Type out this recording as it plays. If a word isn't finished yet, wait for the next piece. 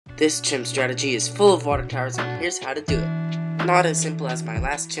This chimp strategy is full of water towers, and here's how to do it. Not as simple as my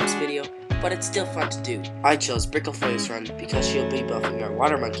last chimps video, but it's still fun to do. I chose Brickle for this run because she'll be buffing our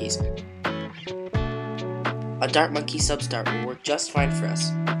water monkeys. A dart monkey substart will work just fine for us.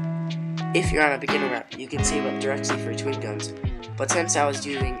 If you're on a beginner map, you can save up directly for twin guns, but since I was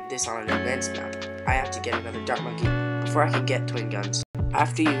doing this on an advanced map, I have to get another dart monkey before I can get twin guns.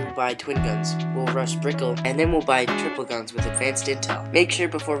 After you buy twin guns, we'll rush Brickle, and then we'll buy triple guns with advanced intel. Make sure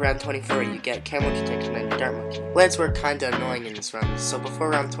before round 24 you get camo detection and dart monkey. Leads were kinda annoying in this run, so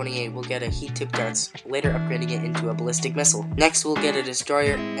before round 28 we'll get a heat tip darts, later upgrading it into a ballistic missile. Next we'll get a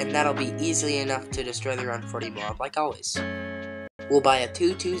destroyer, and that'll be easily enough to destroy the round 40 mob like always. We'll buy a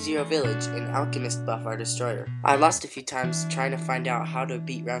 2-2-0 village and alchemist buff our destroyer. I lost a few times trying to find out how to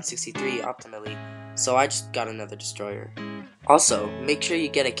beat round 63 optimally, so I just got another destroyer. Also, make sure you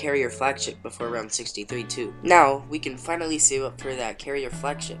get a carrier flagship before round 63 too. Now, we can finally save up for that carrier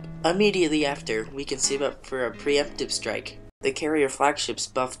flagship. Immediately after, we can save up for a preemptive strike. The carrier flagship's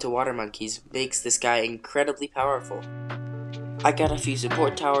buff to water monkeys makes this guy incredibly powerful. I got a few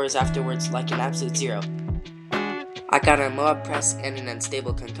support towers afterwards like an absolute zero. I got a mob press and an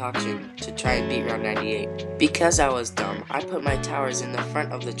unstable concoction to try and beat round 98. Because I was dumb, I put my towers in the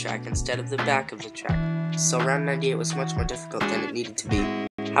front of the track instead of the back of the track, so round 98 was much more difficult than it needed to be.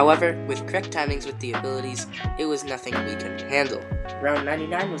 However, with correct timings with the abilities, it was nothing we couldn't handle. Round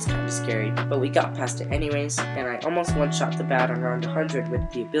 99 was kinda scary, but we got past it anyways, and I almost one-shot the bat on round 100 with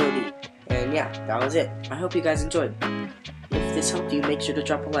the ability. And yeah, that was it. I hope you guys enjoyed. If this helped you, make sure to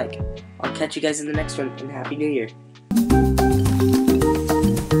drop a like. I'll catch you guys in the next one, and Happy New Year!